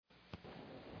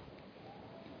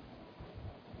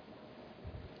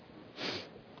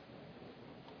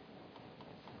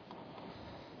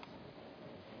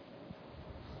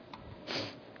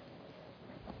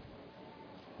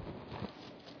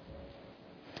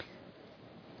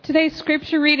Today's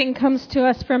scripture reading comes to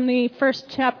us from the first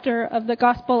chapter of the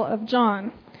Gospel of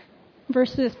John,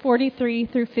 verses 43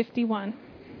 through 51.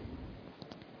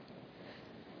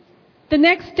 The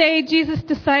next day, Jesus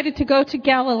decided to go to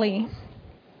Galilee.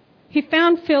 He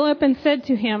found Philip and said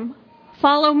to him,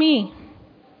 "Follow me."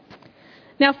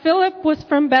 Now Philip was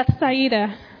from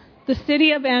Bethsaida, the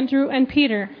city of Andrew and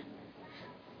Peter.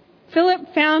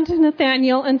 Philip found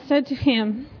Nathanael and said to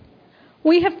him,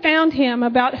 "We have found him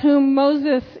about whom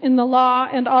Moses in the law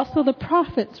and also the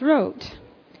prophets wrote.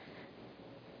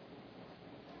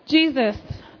 Jesus,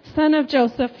 son of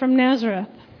Joseph from Nazareth."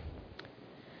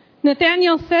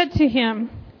 Nathanael said to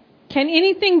him, "Can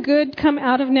anything good come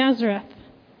out of Nazareth?"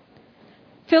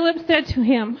 Philip said to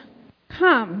him,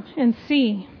 "Come and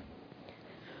see."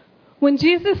 When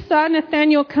Jesus saw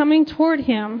Nathanael coming toward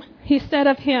him, he said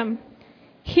of him,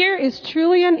 "Here is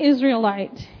truly an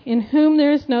Israelite, in whom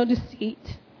there is no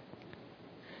deceit."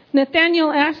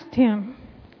 Nathanael asked him,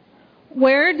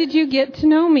 "Where did you get to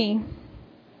know me?"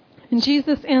 And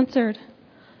Jesus answered,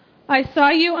 "I saw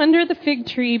you under the fig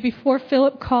tree before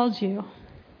Philip called you."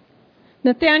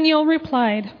 Nathanael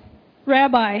replied,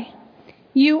 "Rabbi,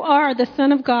 you are the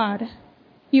Son of God.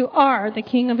 You are the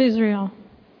King of Israel."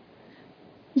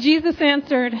 Jesus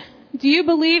answered, "Do you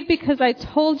believe because I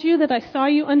told you that I saw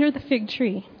you under the fig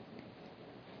tree?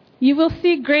 You will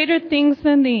see greater things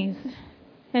than these."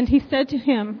 And he said to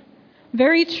him,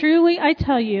 "Very truly I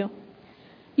tell you,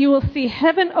 you will see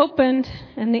heaven opened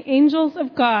and the angels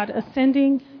of God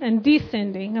ascending and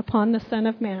descending upon the Son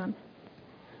of Man."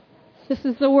 This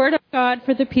is the word of God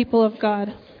for the people of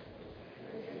God.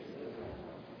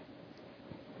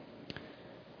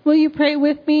 Will you pray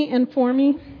with me and for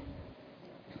me?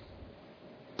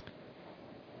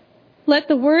 Let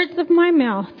the words of my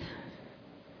mouth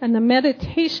and the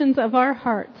meditations of our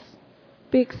hearts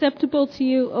be acceptable to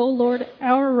you, O Lord,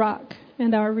 our rock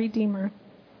and our Redeemer.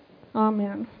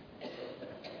 Amen.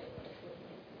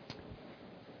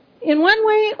 In one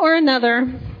way or another,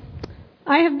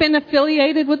 I have been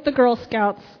affiliated with the Girl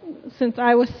Scouts since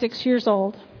I was 6 years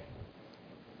old.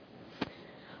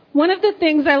 One of the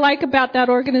things I like about that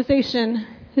organization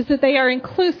is that they are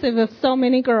inclusive of so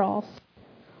many girls,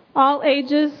 all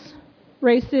ages,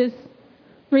 races,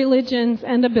 religions,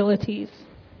 and abilities.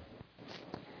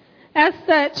 As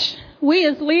such, we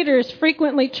as leaders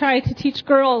frequently try to teach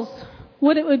girls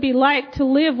what it would be like to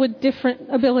live with different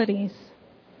abilities.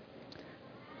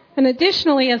 And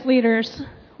additionally, as leaders,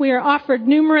 we are offered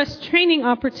numerous training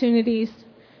opportunities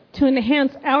to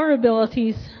enhance our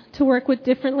abilities to work with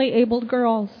differently abled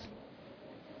girls.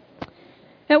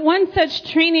 At one such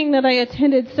training that I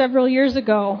attended several years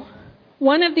ago,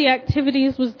 one of the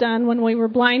activities was done when we were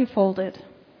blindfolded.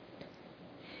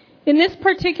 In this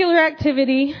particular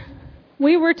activity,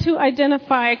 we were to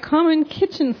identify common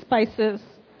kitchen spices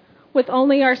with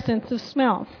only our sense of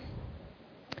smell.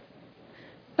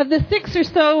 Of the 6 or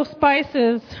so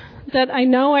spices that I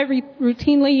know I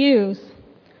routinely use,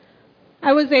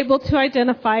 I was able to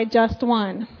identify just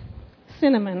one: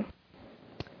 cinnamon.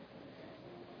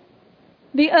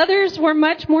 The others were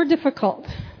much more difficult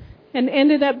and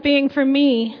ended up being, for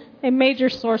me, a major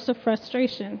source of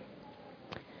frustration.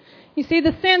 You see,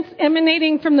 the scents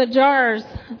emanating from the jars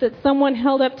that someone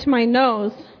held up to my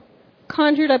nose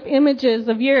conjured up images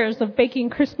of years of baking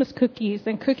Christmas cookies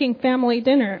and cooking family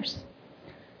dinners.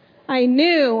 I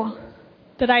knew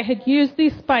that I had used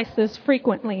these spices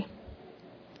frequently.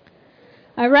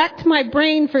 I racked my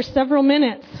brain for several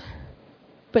minutes,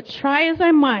 but try as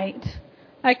I might,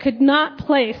 I could not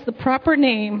place the proper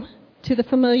name to the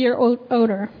familiar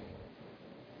odor.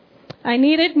 I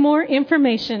needed more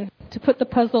information to put the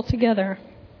puzzle together.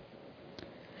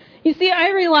 You see, I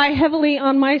rely heavily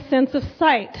on my sense of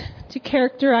sight to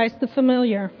characterize the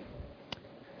familiar.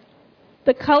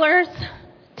 The colors,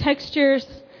 textures,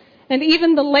 and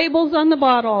even the labels on the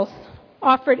bottles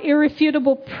offered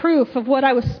irrefutable proof of what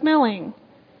I was smelling,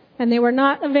 and they were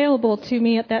not available to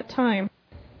me at that time.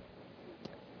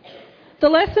 The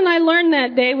lesson I learned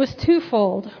that day was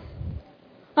twofold.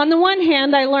 On the one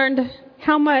hand, I learned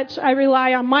how much I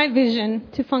rely on my vision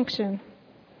to function.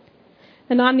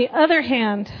 And on the other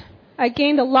hand, I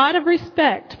gained a lot of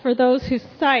respect for those whose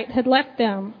sight had left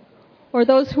them, or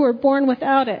those who were born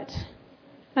without it,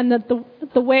 and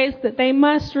the ways that they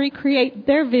must recreate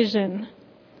their vision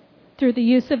through the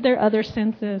use of their other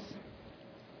senses.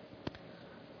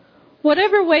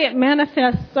 Whatever way it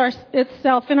manifests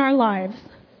itself in our lives,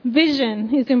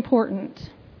 vision is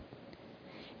important.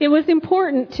 It was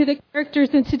important to the characters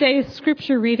in today's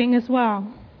scripture reading as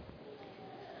well.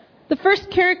 The first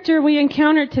character we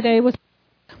encountered today was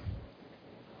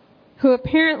who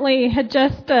apparently had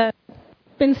just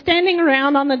been standing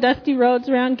around on the dusty roads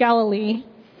around Galilee,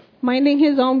 minding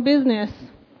his own business,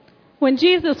 when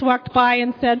Jesus walked by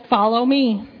and said, "Follow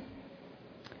me."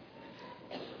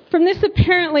 From this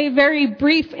apparently very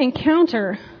brief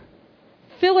encounter,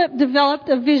 Philip developed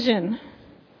a vision,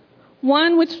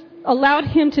 one which allowed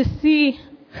him to see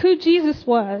who Jesus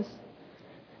was,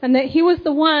 and that he was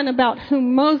the one about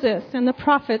whom Moses and the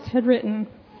prophets had written.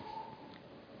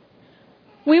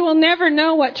 We will never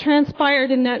know what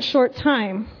transpired in that short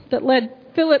time that led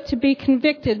Philip to be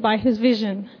convicted by his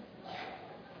vision.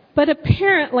 But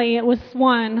apparently it was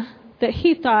one that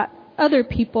he thought other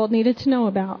people needed to know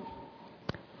about.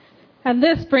 And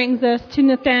this brings us to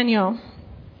Nathanael.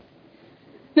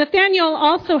 Nathanael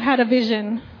also had a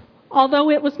vision,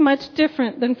 although it was much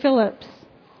different than Philip's.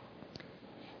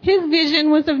 His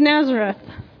vision was of Nazareth,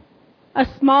 a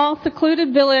small,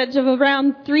 secluded village of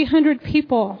around 300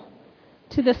 people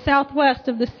to the southwest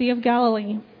of the Sea of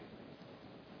Galilee.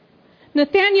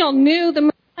 Nathanael knew the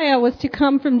Messiah was to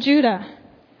come from Judah,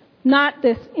 not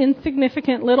this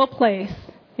insignificant little place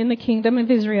in the kingdom of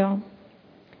Israel.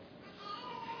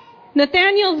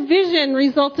 Nathanael's vision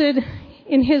resulted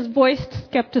in his voiced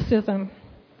skepticism.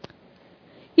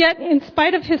 Yet, in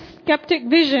spite of his skeptic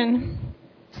vision,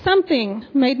 something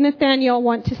made Nathanael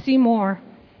want to see more.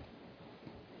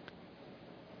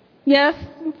 Yes,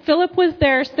 Philip was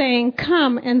there saying,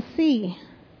 "Come and see."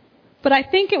 But I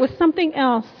think it was something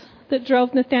else that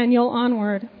drove Nathanael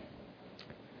onward.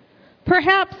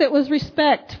 Perhaps it was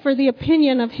respect for the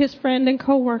opinion of his friend and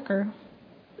co-worker.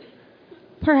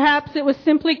 Perhaps it was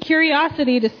simply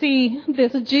curiosity to see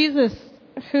this Jesus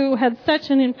who had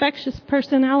such an infectious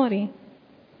personality.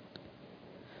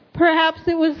 Perhaps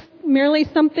it was merely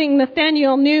something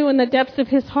Nathanael knew in the depths of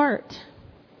his heart.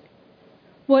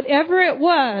 Whatever it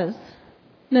was,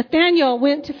 Nathanael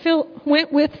went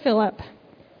with Philip,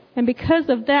 and because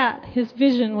of that, his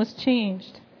vision was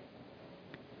changed.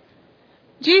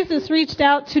 Jesus reached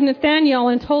out to Nathanael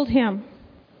and told him,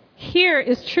 "Here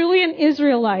is truly an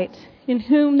Israelite in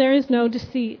whom there is no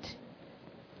deceit."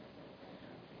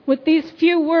 With these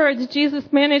few words,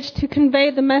 Jesus managed to convey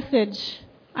the message,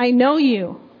 "I know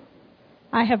you.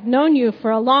 I have known you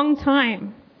for a long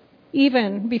time,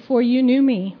 even before you knew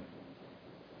me."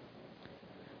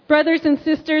 Brothers and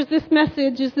sisters, this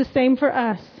message is the same for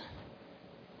us.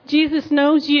 Jesus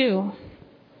knows you.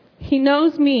 He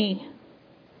knows me.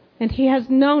 And he has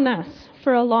known us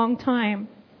for a long time.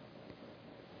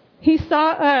 He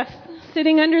saw us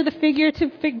sitting under the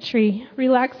figurative fig tree,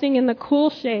 relaxing in the cool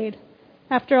shade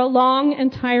after a long and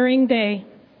tiring day.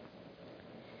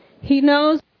 He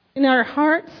knows in our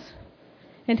hearts,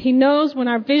 and he knows when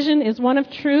our vision is one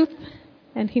of truth,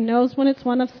 and he knows when it's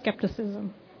one of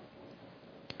skepticism.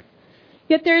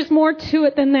 Yet there's more to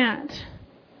it than that.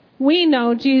 We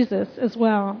know Jesus as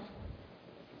well.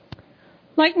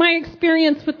 Like my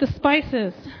experience with the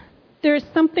spices, there is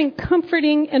something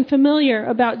comforting and familiar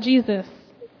about Jesus,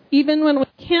 even when we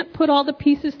can't put all the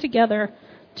pieces together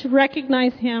to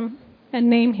recognize him and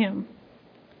name him.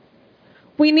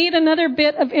 We need another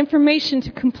bit of information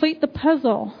to complete the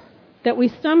puzzle that we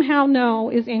somehow know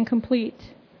is incomplete.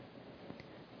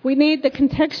 We need the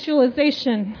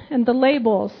contextualization and the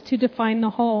labels to define the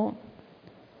whole.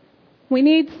 We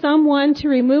need someone to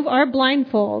remove our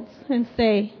blindfolds and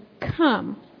say,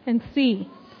 "Come and see,"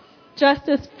 just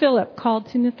as Philip called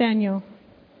to Nathanael.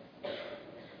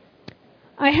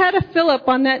 I had a Philip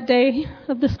on that day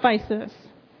of the spices,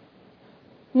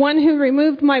 one who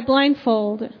removed my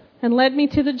blindfold and led me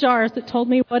to the jars that told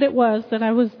me what it was that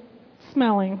I was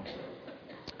smelling.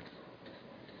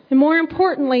 And more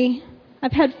importantly,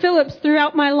 I've had Philips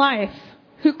throughout my life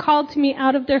who called to me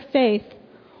out of their faith,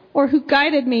 or who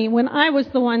guided me when I was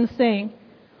the one saying,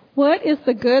 "What is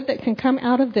the good that can come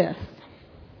out of this?"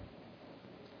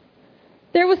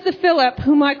 There was the Philip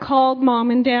whom I called Mom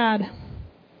and Dad,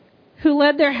 who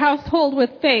led their household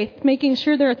with faith, making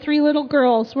sure their 3 little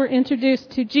girls were introduced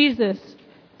to Jesus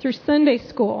through Sunday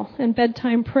school and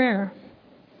bedtime prayer.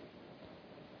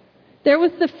 There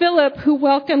was the Philip who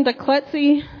welcomed a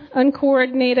klutzy,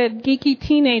 uncoordinated, geeky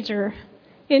teenager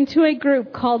into a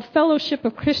group called Fellowship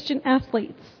of Christian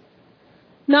Athletes,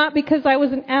 not because I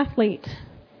was an athlete,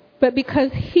 but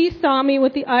because he saw me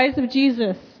with the eyes of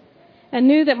Jesus and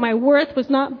knew that my worth was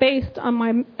not based on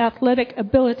my athletic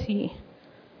ability,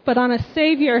 but on a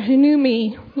Savior who knew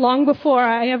me long before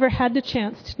I ever had the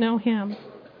chance to know him.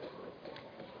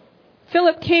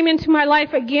 Philip came into my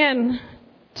life again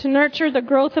to nurture the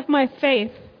growth of my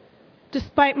faith,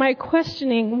 despite my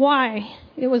questioning why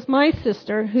it was my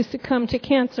sister who succumbed to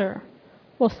cancer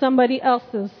while somebody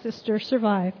else's sister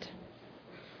survived.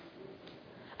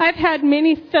 I've had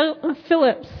many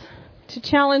Philips to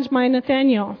challenge my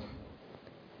Nathaniel.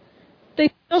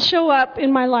 They still show up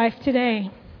in my life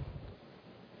today.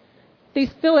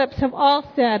 These Philips have all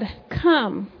said,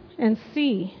 "Come and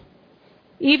see,"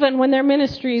 even when their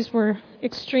ministries were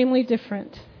extremely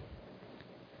different.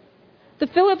 The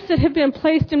Philips that have been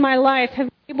placed in my life have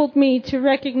enabled me to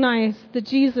recognize the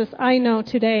Jesus I know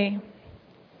today.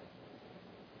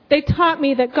 They taught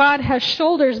me that God has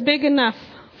shoulders big enough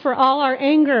for all our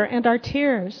anger and our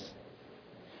tears,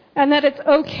 and that it's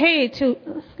okay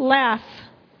to laugh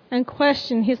and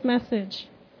question His message.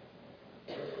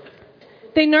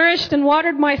 They nourished and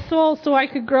watered my soul so I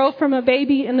could grow from a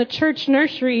baby in the church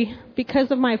nursery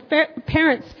because of my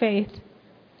parents' faith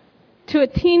to a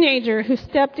teenager who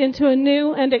stepped into a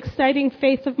new and exciting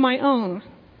faith of my own.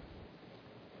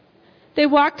 They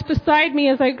walked beside me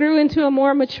as I grew into a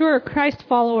more mature Christ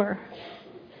follower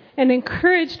and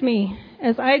encouraged me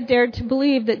as I dared to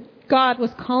believe that God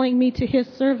was calling me to His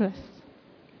service.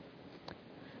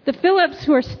 The Philips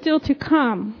who are still to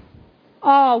come,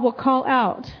 all will call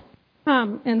out,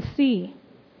 "Come and see."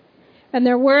 And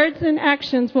their words and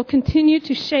actions will continue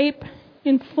to shape,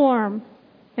 inform,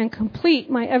 and complete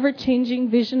my ever-changing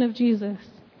vision of Jesus.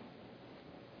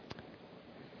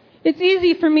 It's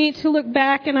easy for me to look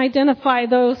back and identify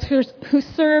those who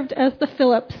served as the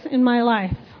Philips in my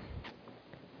life.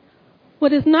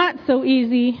 What is not so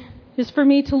easy is for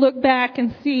me to look back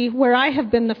and see where I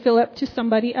have been the Philip to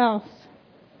somebody else.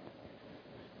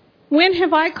 When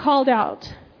have I called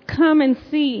out, "Come and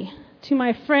see," to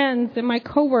my friends and my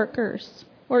coworkers,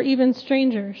 or even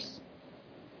strangers?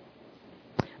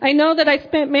 I know that I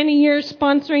spent many years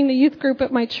sponsoring the youth group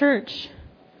at my church,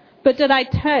 but did I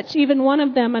touch even one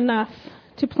of them enough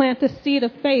to plant the seed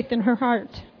of faith in her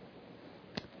heart?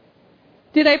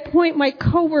 Did I point my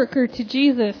coworker to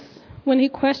Jesus when he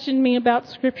questioned me about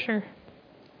Scripture?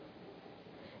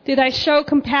 Did I show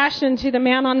compassion to the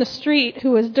man on the street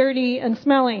who was dirty and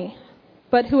smelly,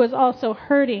 but who was also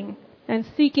hurting and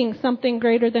seeking something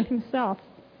greater than himself?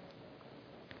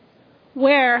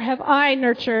 Where have I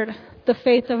nurtured the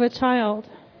faith of a child?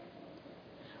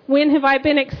 When have I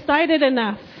been excited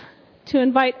enough to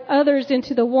invite others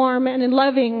into the warm and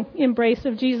loving embrace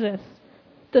of Jesus,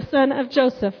 the son of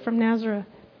Joseph from Nazareth?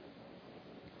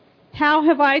 How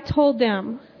have I told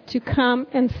them to come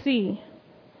and see?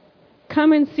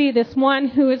 Come and see this one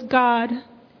who is God,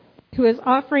 who is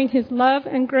offering His love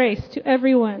and grace to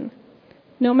everyone,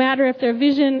 no matter if their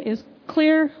vision is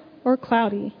clear or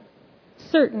cloudy,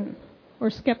 certain or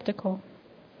skeptical.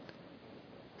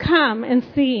 Come and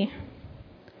see.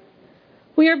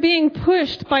 We are being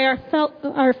pushed by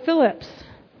our Philips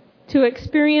to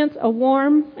experience a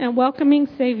warm and welcoming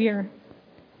Savior.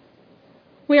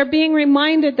 We are being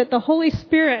reminded that the Holy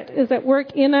Spirit is at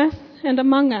work in us and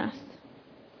among us,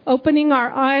 opening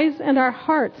our eyes and our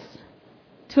hearts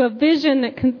to a vision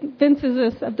that convinces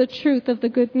us of the truth of the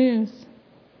good news.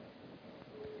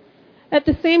 At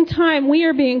the same time, we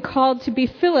are being called to be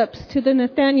Philips to the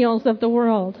Nathaniels of the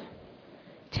world,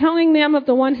 telling them of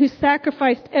the one who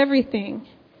sacrificed everything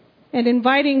and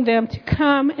inviting them to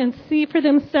come and see for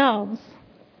themselves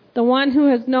the one who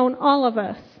has known all of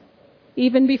us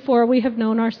even before we have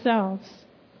known ourselves.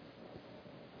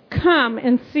 Come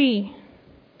and see.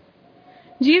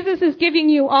 Jesus is giving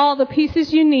you all the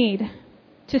pieces you need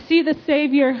to see the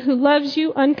Savior who loves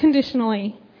you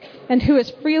unconditionally and who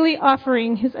is freely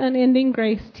offering His unending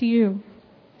grace to you.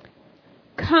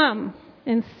 Come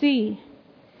and see.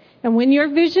 And when your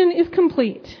vision is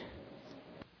complete,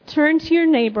 turn to your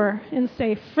neighbor and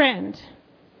say, "Friend,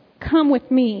 come with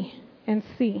me and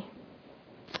see."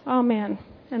 Amen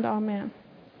and amen.